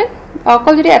স্টেটমেন্ট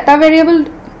অকল যদি এটা ভেৰিয়েবল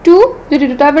 2 যদি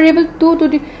দুটা ভেৰিয়েবল 2 টু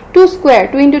দি 2 স্কয়াৰ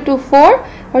 2 * 2 4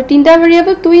 আৰু তিনটা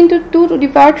ভেৰিয়েবল 2 * 2 টু দি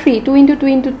পাৱাৰ 3 2 *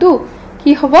 2 * 2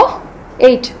 কি হ'ব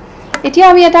 8 এতিয়া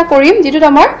আমি এটা কৰিম যেটো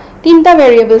আমাৰ তিনটা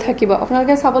ভেৰিয়েবল থাকিব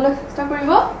আপোনালোকে চাবলৈ চেষ্টা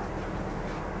কৰিব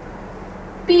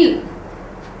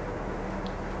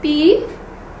p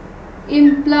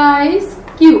implies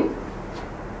q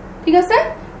ঠিক আছে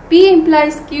p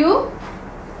implies q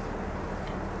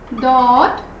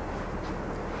dot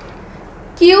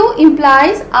q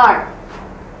implies r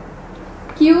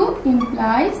q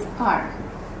implies r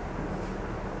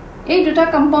এই দুটা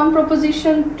কম্পাউন্ড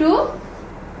প্ৰপোজিশন টু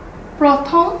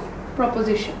প্ৰথম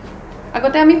প্ৰপোজিশন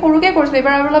আগতে আমি সৰুকে কৰিছো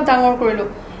এবাৰ অলপ ডাঙৰ কৰিলো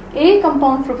এই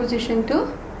কম্পাউন্ড প্ৰপোজিশন টু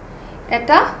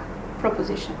এটা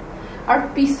প্ৰপোজিশন আৰু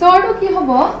পিছৰটো কি হ'ব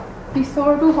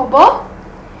পিছৰটো হ'ব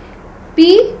p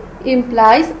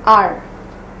implies r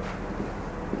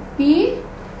p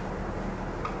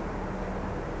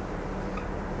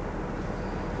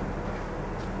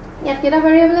ইয়াত কেটা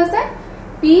ভেৰিয়েবল আছে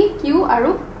p q আৰু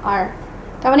r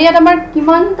তাৰমানে ইয়াত আমাৰ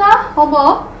কিমানটা হ'ব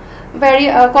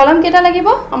কলম কেটা লাগিব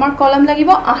আমাৰ কলম লাগিব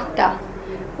 8টা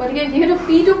গতিকে যেহেতু p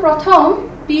টু প্ৰথম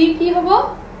p কি হ'ব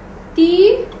t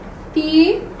t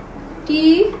t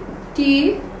t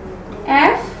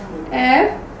f f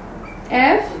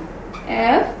f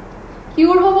f q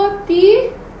হ'ব t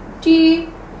t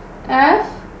f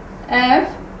f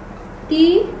t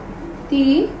t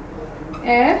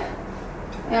f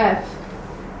f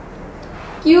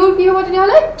q কি হ'ব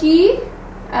তেতিয়াহলে t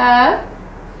f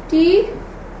t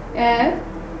f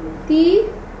t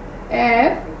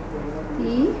f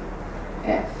t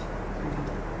f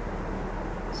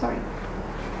sorry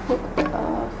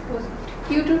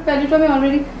q to value to আমি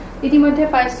already ইতিমধ্যে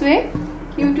পাইছোৱে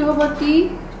q to হ'ব t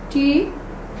t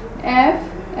f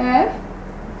f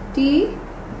t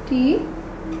t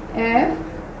f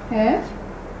f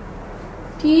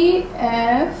t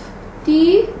f t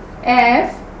f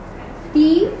t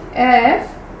f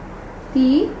t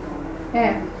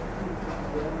f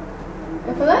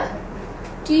এফালে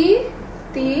t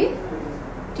t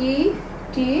t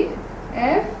t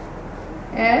f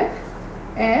f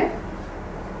f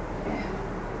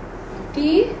t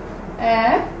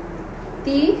f t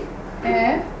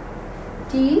f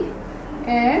t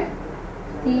f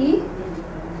t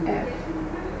f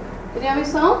এতিয়া আমি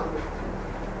চাও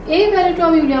এই ভ্যালুটো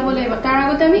আমি উলিয়াব লাগিব তাৰ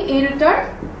আগতে আমি এই দুটাৰ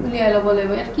উলিয়াই লব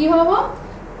লাগিব ইয়াত কি হ'ব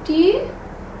t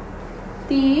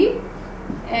t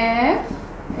f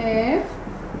f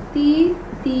t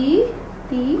t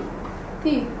t t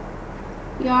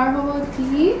ইয়াৰ হ'ব t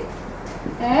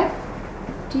f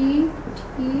t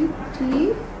t t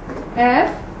f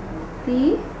t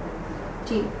t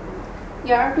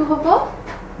ইয়াৰটো হ'ব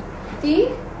t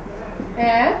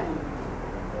f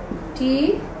t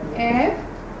f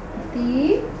t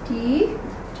t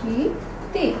t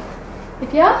t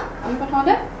এতিয়া আমি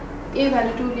প্ৰথমতে এই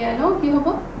ভ্যালুটো উলিয়াই লওঁ কি হ'ব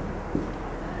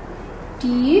t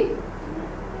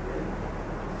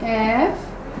f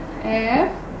f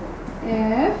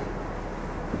f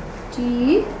t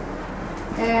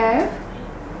f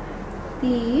t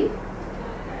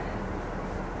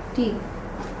t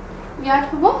ইয়াত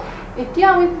হ'ব এতিয়া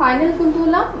আমি ফাইনাল কোনটো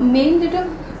উলাম মেইন যেটো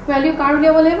ভ্যালু কাৰ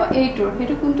উলিয়াব লাগিব এইটোৰ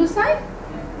হেতু কোনটো চাই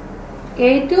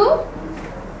এইটো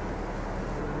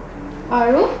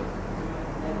আৰু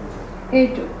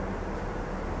এইটো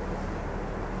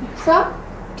সব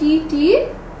t t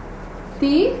t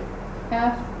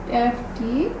F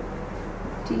T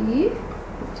T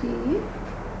T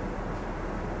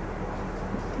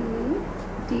T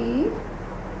T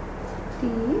T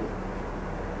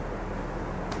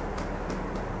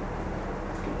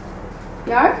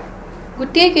ইয়াৰ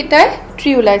গুটেই কিটাই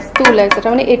ট্ৰি ওলাইছে টু ওলাইছে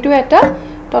তাৰমানে এটো এটা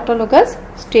টটলগাছ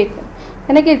স্টেটমেন্ট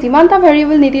এনেকে যিমানটা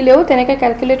ভেৰিয়েবল নিদিলেও তেনেকে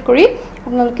ক্যালকুলেট কৰি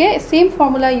আপোনালোকে সেম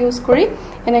ফৰ্মুলা ইউজ কৰি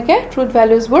এনেকে ট্ৰুথ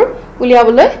ভ্যালুজ বোৰ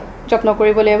উলিয়াবলৈ যত্ন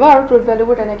কৰিব লাগিব আৰু ট্ৰুথ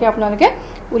ভ্যালুবোৰ তেনেকে আপোনালোকে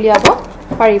উলিয়াব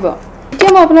পাৰিব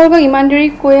এতিয়া মই আপোনালোকক ইমান দেৰি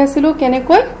কৈ আছিলো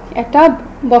কেনেকৈ এটা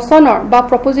বচনৰ বা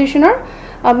প্ৰপজিশনৰ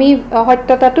আমি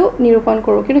সত্যতাটো নিৰূপণ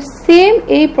কৰো কিন্তু সেম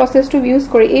এই প্ৰসেসটো ইউজ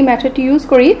কৰি এই মেথডটো ইউজ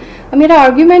কৰি আমি এটা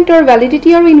আৰ্গুমেন্টৰ ভ্যালিডিটি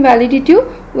আৰু ইনভ্যালিডিটিও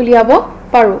উলিয়াব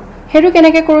পাৰো হেতু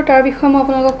কেনেকৈ কৰো তাৰ বিষয়ে মই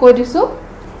আপোনালোকক কৈ দিছো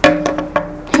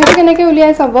হেতু কেনেকৈ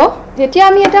উলিয়াই চাব যেতিয়া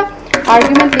আমি এটা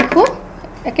আৰ্গুমেন্ট লিখো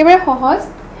একেবাৰে সহজ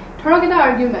ধৰক এটা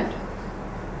argument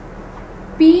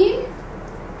P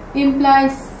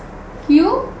implies Q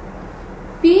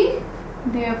P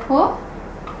therefore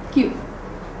Q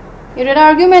এটা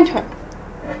আৰ্গুমেন্ট হয়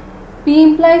P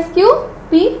implies Q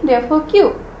P therefore Q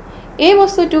এই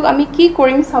বস্তুটোক আমি কি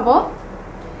কৰিম চাব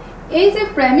এই যে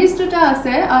প্ৰেমিস দুটা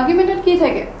আছে আৰ্গুমেন্টত কি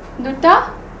থাকে দুটা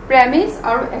প্ৰেমিস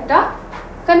আৰু এটা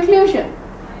কনক্লুজন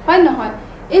হয় নহয়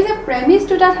এই যে প্ৰেমিস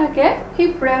দুটা থাকে সেই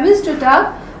প্ৰেমিস দুটা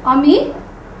আমি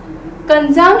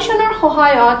কনজাংশনৰ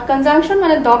সহায়ত কনজাংশন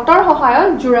মানে ডটৰ সহায়ত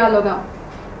জোড়া লগাম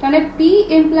মানে P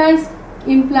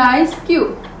implies Q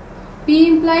P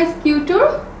implies Q টোৰ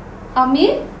আমি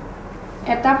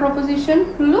এটা প্ৰপজিশন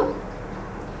ললো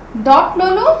ডট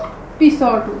ললো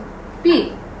পিছৰটো P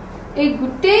এই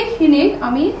গুটেইখিনি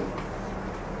আমি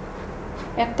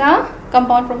এটা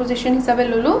কম্পাউন্ড প্ৰপজিশন হিচাপে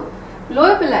ললো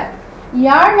লৈ পেলাই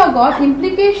ইয়াৰ লগত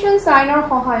ইমপ্লিকেশন সাইনৰ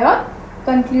সহায়ত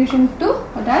কনক্লুজনটো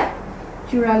সদায়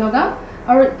জোড়া লগাম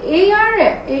আৰু এইয়াৰে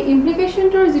এই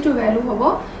ইমপ্লিকেশনটোৰ যেটো ভ্যালু হ'ব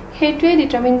হেতুৱে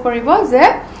ডিটাৰমাইন কৰিব যে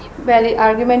ভ্যালিড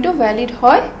আৰ্গুমেন্টটো ভ্যালিড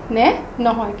হয় নে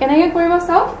নহয় কেনেকৈ কৰিব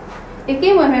চাও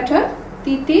একেই মই method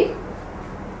TT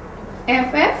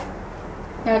FF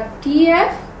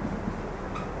TF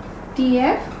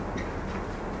TF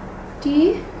T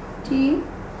T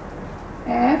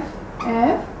F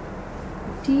F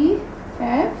T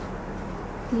F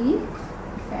T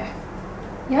F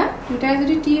या দুটা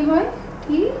যদি T হয়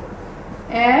T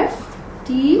F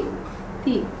T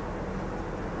T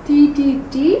T T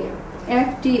T F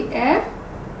T F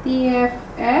T F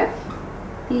F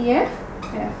T F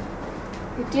F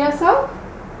এতিয়া চাও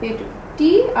এটো T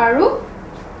আৰু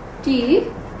T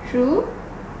true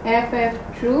F F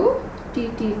true T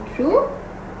T true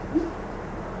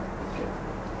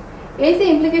এই যে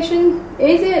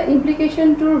ইমপ্লিকেশন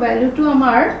টুৰ ভ্যালুটো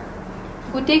আমাৰ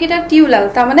গুটেই কিটা T উলাল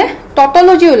তাৰ মানে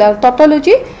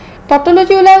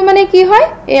টটলজি উলাল মানে কি হয়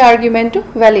এই আৰ্গুমেন্টটো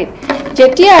ভ্যালিড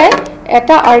যেতিয়া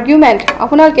এটা আৰ্গুমেন্ট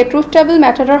আপোনালোকে ট্ৰুথ টেবল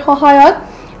মেথডৰ সহায়ত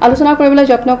আলোচনা কৰিবলৈ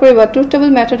যত্ন কৰিব ট্ৰুথ টেবল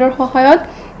মেথডৰ সহায়ত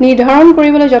নিৰ্ধাৰণ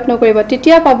কৰিবলৈ যত্ন কৰিব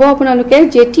তেতিয়া পাব আপোনালোকে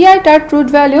যেতিয়া তাৰ ট্ৰুথ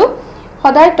ভ্যালু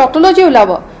সদায়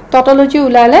টটলজি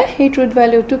উলালে সেই ট্ৰুথ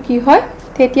ভ্যালুটো কি হয়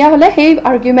তেতিয়া হলে সেই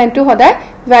আৰ্গুমেন্টটো সদায়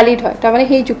ভ্যালিড হয় তাৰ মানে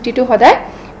সেই যুক্তিটো সদায়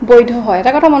বৈধ হয়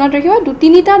এটা কথা মনত ৰাখিবা দু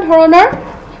তিনিটা ধৰণৰ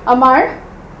আমাৰ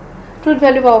ট্ৰুথ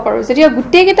ভ্যালু পাব পাৰো যেতিয়া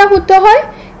গুটেই কিটা শুদ্ধ হয়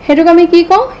হেতুক আমি কি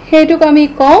কওঁ হেতুক আমি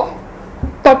কওঁ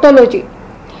টটলজি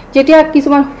যেতিয়া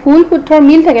কিছুমান ফুল শুদ্ধৰ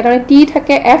মিল থাকে তাৰ T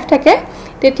থাকে F থাকে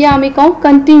তেতিয়া আমি কওঁ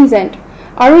কন্টিনজেন্ট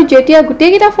আৰু যেতিয়া গুটেই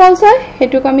কিটা ফলস হয়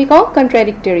হেতুক আমি কওঁ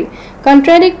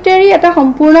কন্ট্ৰাডিক্টৰি এটা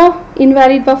সম্পূৰ্ণ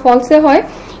ইনভ্যালিড বা ফলসে হয়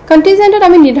কন্টিনজেন্টত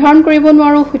আমি নিৰ্ধাৰণ কৰিব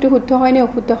নোৱাৰো হয়তো শুদ্ধ হয় নে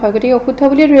অশুদ্ধ হয় গতিকে অশুদ্ধ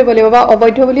বুলি ধৰিব লাগিব বা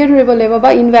অবৈধ বুলি ধৰিব লাগিব বা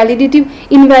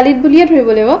ইনভ্যালিড বুলি ধৰিব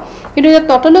লাগিব কিন্তু যে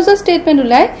টটলজি স্টেটমেন্ট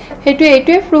উলাই হেতু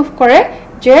এইটোৱে প্ৰুফ কৰে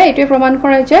যে এইটোৱে প্ৰমাণ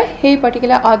কৰে যে সেই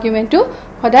পাৰ্টিকুলাৰ আৰ্গুমেন্টটো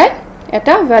সদায়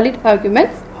এটা ভ্যালিড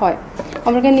আৰ্গুমেন্ট হয়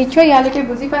আপোনালোকে নিশ্চয় ইয়ালৈকে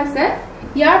বুজি পাইছে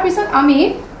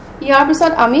ইয়াৰ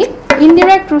পিছত আমি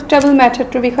ইনডাইৰেক্ট ট্ৰুথ টেবল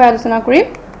মেথডৰ বিষয়ে আলোচনা কৰিম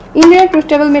ইনডাইৰেক্ট ট্ৰুথ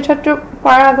টেবল মেথডৰ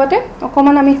পাৰ আগতে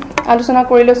অকমান আমি আলোচনা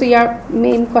কৰি লৈছো ইয়াৰ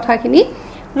মেইন কথাখিনি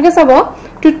আপোনালোকে চাব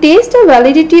to test the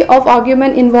validity of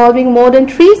argument involving more than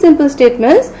 3 simple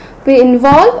statements we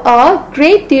involve a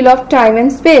great deal of time and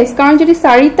space কাৰণ যদি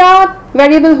চাৰিটা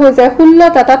ভেৰিয়েবল হৈ যায়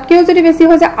 16টা তাতকেও যদি বেছি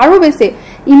হৈ যায় আৰু বেছি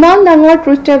ইমান ডাঙৰ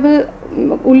ট্ৰুথ টেবল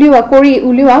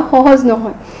উলিওৱা সহজ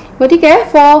নহয় গতিকে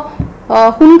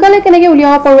সোনকালে কেনেকৈ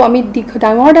উলিয়াব পাৰো আমি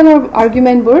ডাঙৰ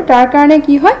আৰ্গুমেন্টবোৰ তাৰ কাৰণে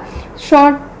কি হয়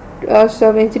শৰ্ট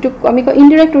যেটো আমি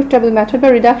ইনডাইৰেক্ট ট্ৰুথ টেবল মেথড বা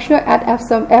ৰিডাকচন এট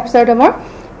এবসাৰ্ডমৰ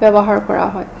ব্যৱহাৰ কৰা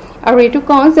হয় আৰু এটো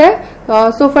কওঁ যে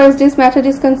so far as this method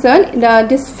is concerned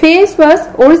this phrase was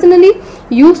originally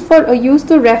used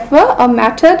to refer a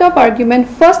method of argument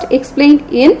first explained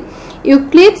in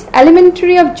Euclid's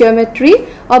Elementary of Geometry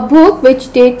a book which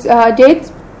dates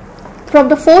from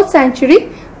the 4th century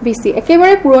BC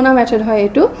একেবাৰে পুৰণা method হয়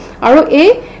এটো আৰু এই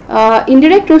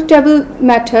indirect truth table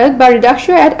method বা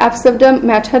reduction ad absurdum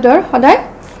মেথডৰ সদায়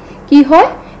কি হয়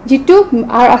যেটো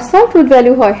আৰ আসল ট্ৰুথ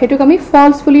ভ্যালু হয় হেতুক আমি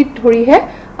ফলস বুলি ধৰিহে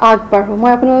আগবাঢ়ো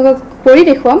মই আপোনালোকক কৰি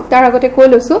দেখুৱাম তাৰ আগতে কৈ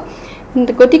লৈছো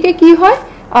গতিকে কি হয়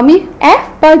আমি f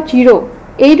বা 0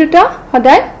 এই দুটা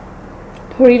সদায়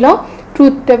ধৰি লও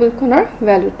ট্ৰুথ টেবল খনৰ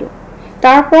ভ্যালুটো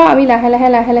তাৰ পৰা আমি লাহে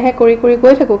লাহে কৰি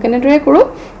গৈ থাকো কেনেদৰে কৰো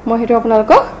মই হেতু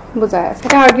আপোনালোকক বুজাই আছো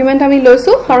এটা আৰ্গুমেন্ট আমি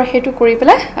লৈছো আৰু হেতু কৰি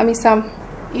পেলাই আমি চাম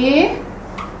a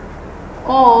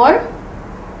or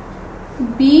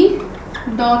b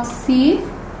dot c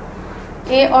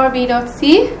a or b dot c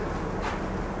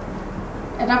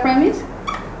eta premise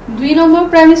 2 number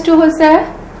premise to hoise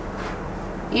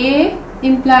a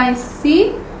implies c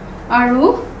aru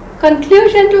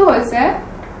conclusion to hoise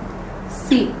c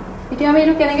eti ami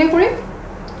etu keneke korim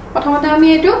prothomote ami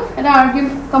etu eta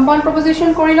argument compound proposition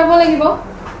kori lobo lagibo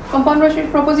compound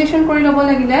proposition kori lobo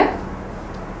lagile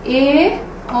a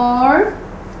or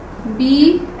b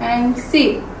and c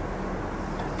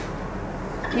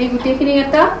এই গুটেখিনি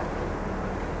এটা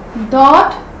dot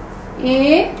a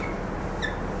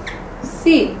c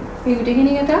এই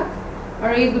গুটেখিনি এটা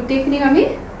আৰু এই গুটেখিনি আমি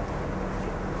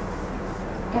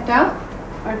এটা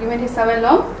argument হিচাপে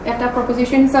লম এটা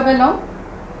প্ৰপজিশন হিচাপে লম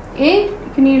এই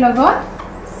খিনিৰ লগত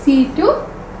c টো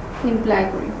ইমপ্লাই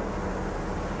কৰিম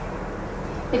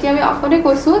এতিয়া আমি অকলে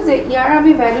কৈছো যে ইয়াৰ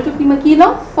আমি ভ্যালুটো কি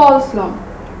লম ফলস লম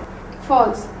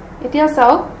ফলস এতিয়া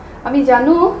চাও আমি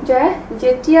জানো যে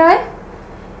যেতিয়া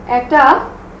এটা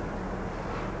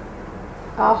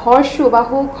horseshoe বা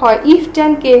hook হয়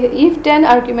if then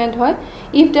argument হয়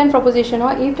if then proposition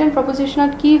হয় if then proposition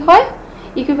কি হয়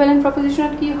equivalent proposition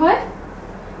কি হয়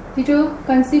যেটো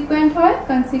consequent হয়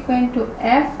consequent to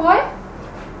f হয়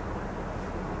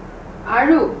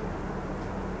আৰু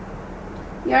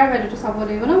ইয়াৰ ভ্যালুটো চাব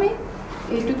লাগিব ন আমি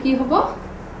এইটো কি হ'ব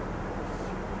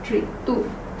 3 2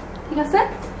 ঠিক আছে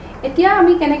এতিয়া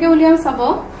আমি কেনেকৈ উলিয়াম চাব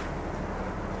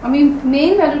আমি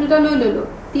মেইন ভ্যালু দুটা লৈ ললো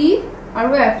t আৰু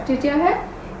f তেতিয়া হে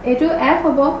এটো f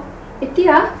হ'ব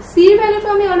এতিয়া c এর ভ্যালুটো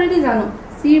আমি অলরেডি জানো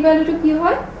c এর ভ্যালুটো কি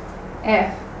হয় f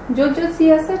যত c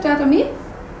আছে তাত আমি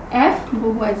f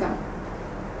বহুৱাই যাম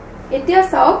এতিয়া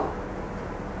চাও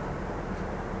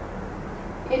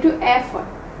এটো f হয়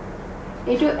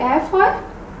এটো f হয়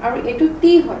আৰু এটো t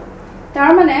হয় তাৰ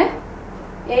মানে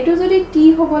এটো যদি t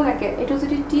হ'ব লাগে এটো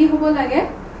যদি t হ'ব লাগে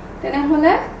তেনে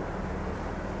হলে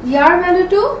ইয়াৰ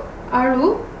ভ্যালুটো আৰু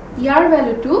ইয়াৰ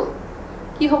ভ্যালুটো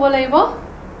কি হ'ব লাগিব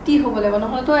t হ'ব লাগিব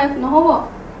নহলে তো f নহব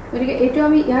গতিকে এটো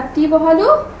আমি ইয়াত t বহালো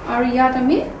আৰু ইয়াত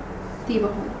আমি t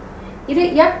বহালো এটা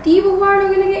ইয়াত t বহাৱাৰ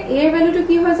লগে লগে a এর ভ্যালুটো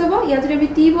কি হৈ যাব ইয়াত যদি আমি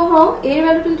t বহাও a এর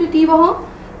ভ্যালুটো যদি t বহাও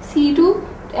c টো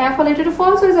f হলে এটো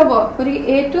ফলস হৈ যাব গতিকে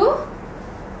a টো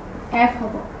f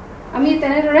হ'ব আমি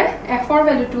তেনেদৰে f এৰ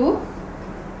ভ্যালুটো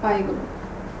পাই গলো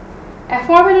f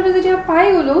এৰ ভ্যালুটো যেতিয়া পাই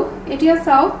গলো এতিয়া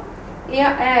চাও এয়া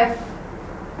f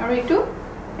আৰু এটো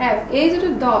f এই যেটো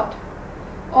ডট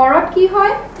অৰত কি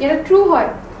হয় এটা ট্ৰু হয়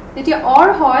যেতিয়া অৰ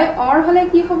হয় অৰ হলে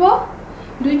কি হ'ব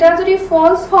দুইটা যদি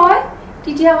ফলস হয়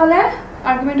তেতিয়া হলে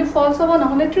আর্গুমেন্টটো ফলস হ'ব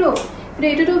নহলে ট্ৰু কিন্তু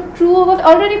এটো ট্ৰু হ'ব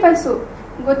অলৰেডি পাইছো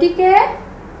গতিকে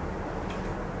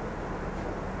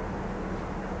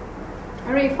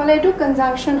আৰু ইফালে এটো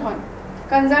কনজাংশন হয়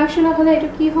কনজাংশন হলে এটো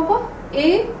কি হ'ব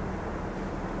এই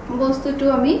বস্তুটো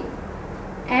আমি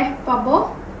f পাব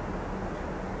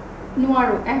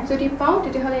নোৱাৰো f যদি পাও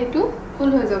তেতিয়া হলে এটো ফুল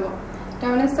হৈ যাব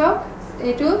তাৰমানে সব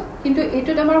এটো কিন্তু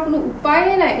এটো আমাৰ কোনো উপায়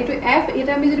নাই এটো f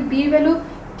এটা আমি যদি b এর ভ্যালু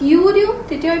t দিও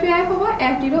তেতিয়া এটো f হ'ব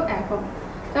f দিলো f হ'ব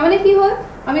তাৰমানে কি হ'ল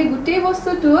আমি গুটেই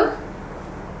বস্তুটো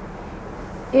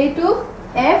এটো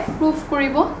f প্ৰুফ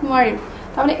কৰিব নোৱাৰিম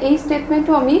তাৰমানে এই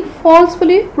স্টেটমেন্টটো আমি ফলস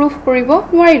বুলি প্ৰুফ কৰিব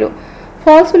নোৱাৰিলো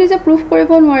ফলস বুলি যে প্ৰুফ কৰিব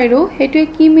নোৱাৰিলো হেতুৱে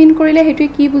কি মিন কৰিলে হেতুৱে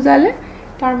কি বুজালে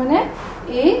তাৰমানে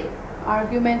এই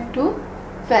আৰ্গুমেন্টটো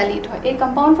valid হয় এই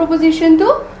কম্পাউন্ড প্ৰপজিশনটো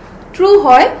ট্ৰু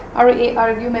হয় আৰু এই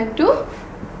আৰ্গুমেন্টটো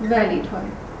valid হয়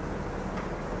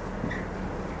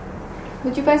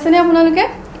বুজি পাইছেনে আপোনালোকে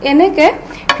এনেকে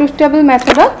ট্ৰুথ টেবল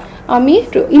মেথডত আমি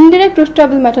indirect truth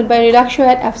table method by ৰিডাকশন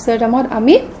at এবসাৰ্ডামত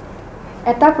আমি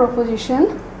এটা প্ৰপজিশন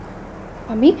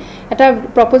আমি এটা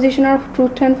প্ৰপজিশনৰ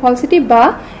ট্ৰুথ এন্ড ফলসিটি বা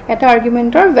এটা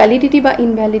আৰ্গুমেন্টৰ ভ্যালিডিটি বা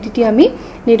ইনভ্যালিডিটি আমি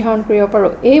নিৰ্ধাৰণ কৰিব পাৰো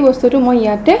এই বস্তুটো মই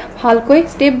ইয়াতে ভালকৈ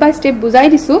স্টেপ বাই স্টেপ বুজাই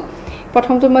দিছো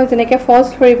প্ৰথমটো মই যেনেকৈ ফলস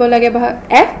ধৰিব লাগে বা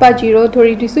f বা 0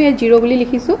 ধৰি দিছো এ 0 বুলি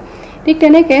লিখিছো ঠিক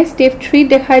তেনেকৈ স্টেপ 3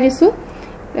 দেখাই দিছো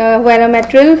when a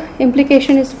material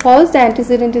implication is false the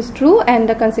antecedent is true and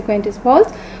the consequent is false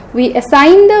we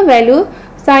assign the value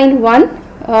sign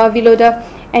 1 below the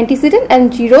antecedent and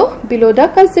 0 below the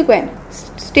consequent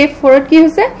step 4 কি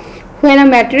হৈছে When a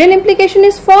material implication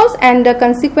is false and the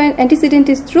consequent antecedent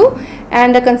is true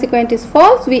and the consequent is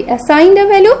false, we assign the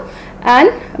value and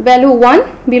value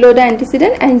 1 below the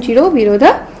antecedent and 0 below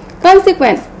the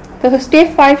consequent. So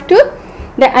step 5 2,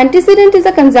 the antecedent is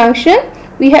a conjunction.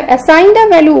 We have assigned the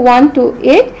value 1 to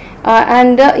it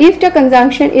and if the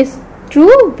conjunction is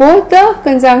true, both the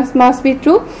conjuncts must be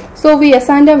true. So we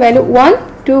assign the value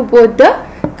 1 to both the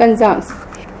conjuncts.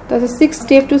 So the 6th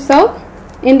step to solve.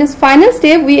 In this final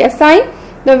step, we assign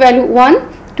the value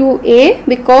 1 to A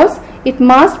because it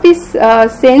must be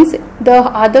since the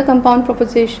other compound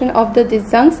proposition of the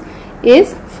disjunct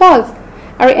is false.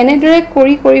 Aru enedore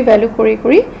kori value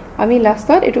kori ami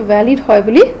lastot etu valid hoy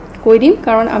boli koi dim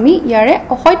karon ami yare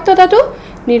ohoytota to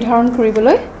nirdharon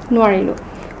koriboloi nuarilu.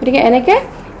 Gotike eneke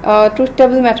truth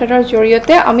table method or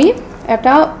joriote ami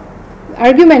eta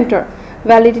argumentor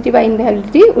validity বা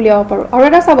invalidity উলিয়াব পাৰো আৰু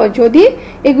এটা চাব যদি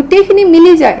এই গুটেইখিনি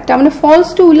মিলি যায় তাৰমানে ফলস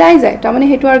টু উলাই যায় তাৰমানে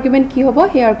হেতু আৰ্গুমেন্ট কি হ'ব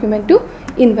হে আৰ্গুমেন্টটো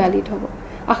ইনভ্যালিড হ'ব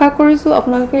আশা কৰিছো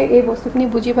আপোনালোকে এই বস্তুখিনি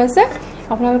বুজি পাইছে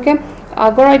আপোনালোকে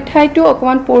আগৰ অধ্যায়টো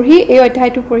অকমান পঢ়ি এই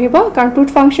অধ্যায়টো পঢ়িব কাৰণ ট্ৰুথ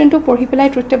ফাংচনটো পঢ়ি পেলাই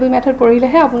ট্ৰুথ টেবল মেথড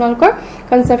পঢ়িলেহে আপোনালোকৰ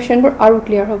কনসেপচনবোৰ আৰু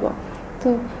ক্লিয়াৰ হ'ব তো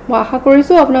মই আশা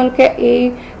কৰিছো আপোনালোকে এই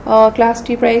ক্লাছ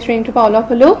টি প্ৰাইজ ৰেঞ্জটো পা অলপ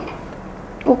হলো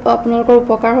আপোনালোকৰ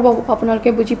উপকাৰ হ'ব আপোনালোকে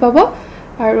বুজি পাব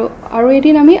আৰু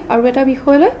এদিন আমি আৰু এটা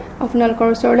বিষয় লৈ আপোনালোকৰ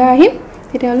ওচৰলৈ আহিম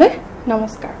তেতিয়ালৈ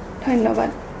নমস্কাৰ ধন্যবাদ